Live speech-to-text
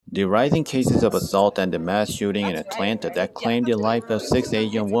The rising cases of assault and the mass shooting in Atlanta that claimed the life of six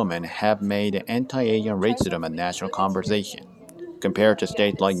Asian women have made anti-Asian racism a national conversation. Compared to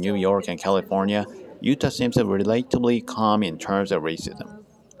states like New York and California, Utah seems relatively calm in terms of racism.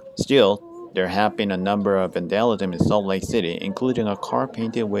 Still, there have been a number of vandalism in Salt Lake City, including a car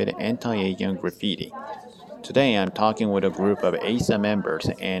painted with anti-Asian graffiti. Today, I'm talking with a group of ASA members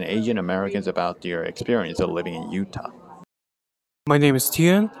and Asian Americans about their experience of living in Utah. My name is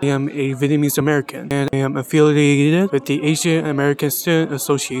Tian. I am a Vietnamese American and I am affiliated with the Asian American Student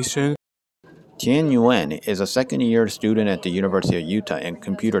Association. Tian Nguyen is a second-year student at the University of Utah and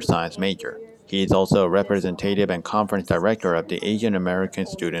computer science major. He is also a representative and conference director of the Asian American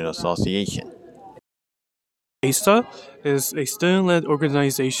Student Association. ASA is a student-led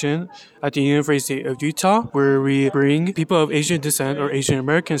organization at the University of Utah where we bring people of Asian descent or Asian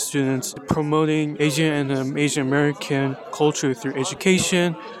American students promoting Asian and Asian American culture through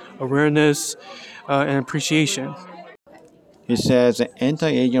education, awareness, and appreciation. He says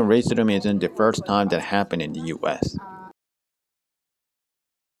anti-Asian racism isn't the first time that happened in the U.S.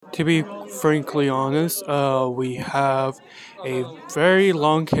 To be frankly honest, we have a very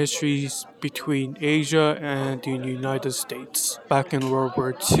long history between Asia and the United States. Back in World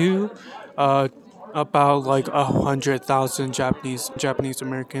War II, about like 100,000 Japanese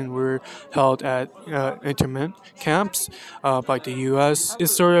American were held at internment camps by the U.S.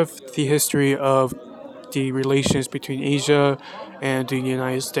 It's sort of the history of the relations between Asia and the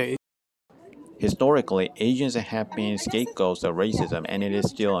United States. Historically, Asians have been scapegoats of racism, and it is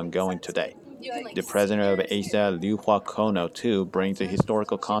still ongoing today. The president of ASA, Liu Hua Kono, too, brings a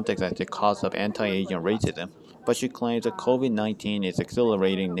historical context as the cause of anti-Asian racism, but she claims that COVID-19 is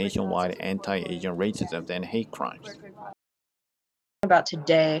accelerating nationwide anti-Asian racism and hate crimes. About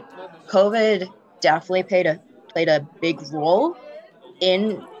today, COVID definitely played a big role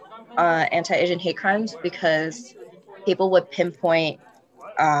in anti-Asian hate crimes because people would pinpoint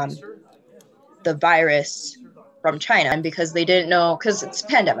the virus from China, and because they didn't know, because it's a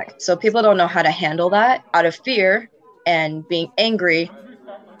pandemic, so people don't know how to handle that. Out of fear and being angry,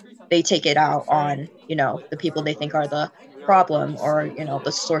 they take it out on the people they think are the problem or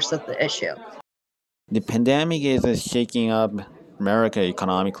the source of the issue. The pandemic is shaking up America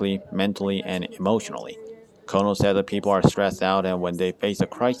economically, mentally, and emotionally. Kono said that people are stressed out, and when they face a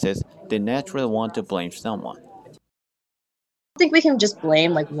crisis, they naturally want to blame someone. I think we can just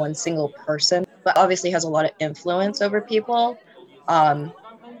blame like one single person, but obviously has a lot of influence over people,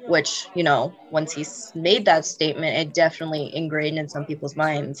 which, once he made that statement, it definitely ingrained in some people's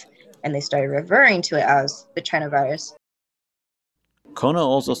minds, and they started referring to it as the China virus. Kono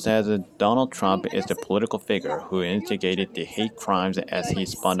also says that Donald Trump is the political figure who instigated the hate crimes as he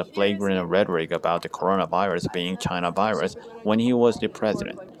spun a flagrant rhetoric about the coronavirus being China virus when he was the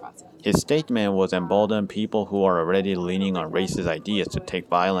president. His statement was embolden people who are already leaning on racist ideas to take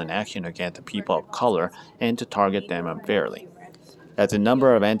violent action against the people of color and to target them unfairly. As the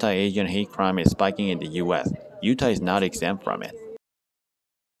number of anti-Asian hate crime is spiking in the U.S., Utah is not exempt from it.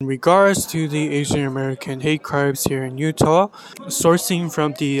 In regards to the Asian American hate crimes here in Utah, sourcing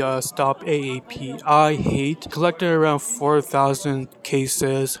from the Stop AAPI Hate, collected around 4,000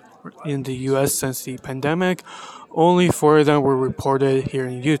 cases in the U.S. since the pandemic. Only 4 of them were reported here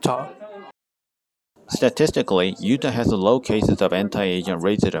in Utah. Statistically, Utah has low cases of anti-Asian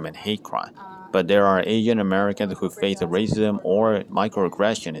racism and hate crime, but there are Asian Americans who face racism or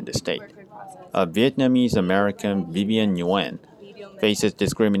microaggression in the state. A Vietnamese American, Vivian Nguyen, faces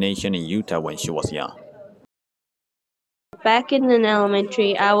discrimination in Utah when she was young. Back in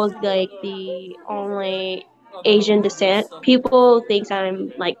elementary, I was like the only Asian descent. People think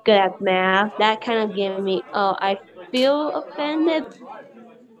I'm like good at math. That kind of gave me, I feel offended.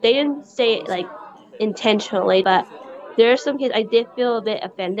 They didn't say it like intentionally, but there are some kids I did feel a bit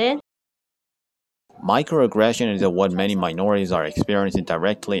offended. Microaggression is what many minorities are experiencing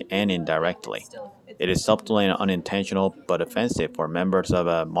directly and indirectly. It is subtle and unintentional, but offensive for members of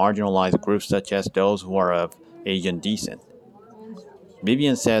a marginalized group such as those who are of Asian descent.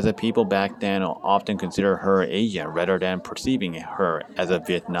 Vivian says that people back then often consider her Asian rather than perceiving her as a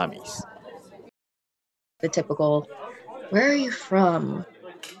Vietnamese. The typical, where are you from?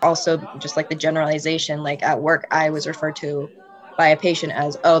 Also, just like the generalization, like at work, I was referred to by a patient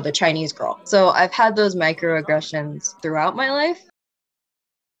as, oh, the Chinese girl. So I've had those microaggressions throughout my life.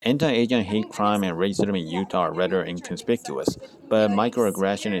 Anti-Asian hate crime and racism in Utah are rather inconspicuous, but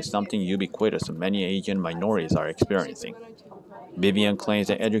microaggression is something ubiquitous many Asian minorities are experiencing. Vivian claims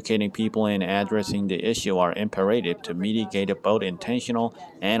that educating people and addressing the issue are imperative to mitigate both intentional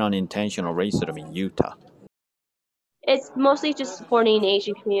and unintentional racism in Utah. it's mostly just supporting the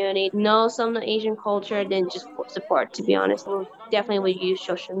Asian community. Know some of the Asian culture, then just support. To be honest, we definitely would use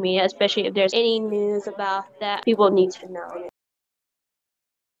social media, especially if there's any news about that. People need to know.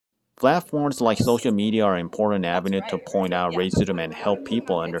 Platforms like social media are an important avenue to point out racism and help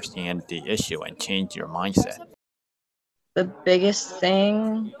people understand the issue and change their mindset. The biggest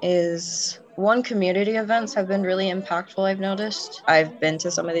thing is community events have been really impactful, I've noticed. I've been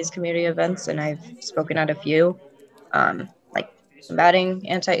to some of these community events and I've spoken at a few, like combating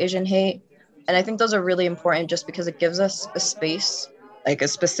anti-Asian hate. And I think those are really important just because it gives us a space, like a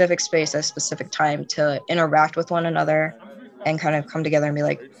specific space, a specific time to interact with one another and kind of come together and be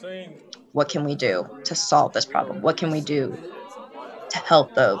like, what can we do to solve this problem? What can we do to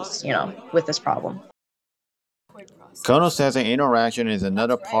help those, with this problem? Kono says an interaction is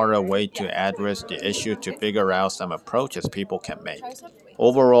another part of a way to address the issue to figure out some approaches people can make.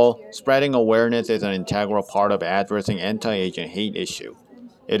 Overall, spreading awareness is an integral part of addressing anti-Asian hate issue.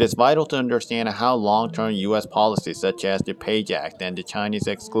 It is vital to understand how long-term U.S. policies such as the PAGE Act and the Chinese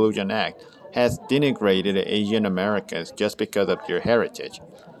Exclusion Act has denigrated Asian Americans just because of their heritage.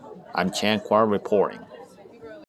 I'm Chan Kwar reporting.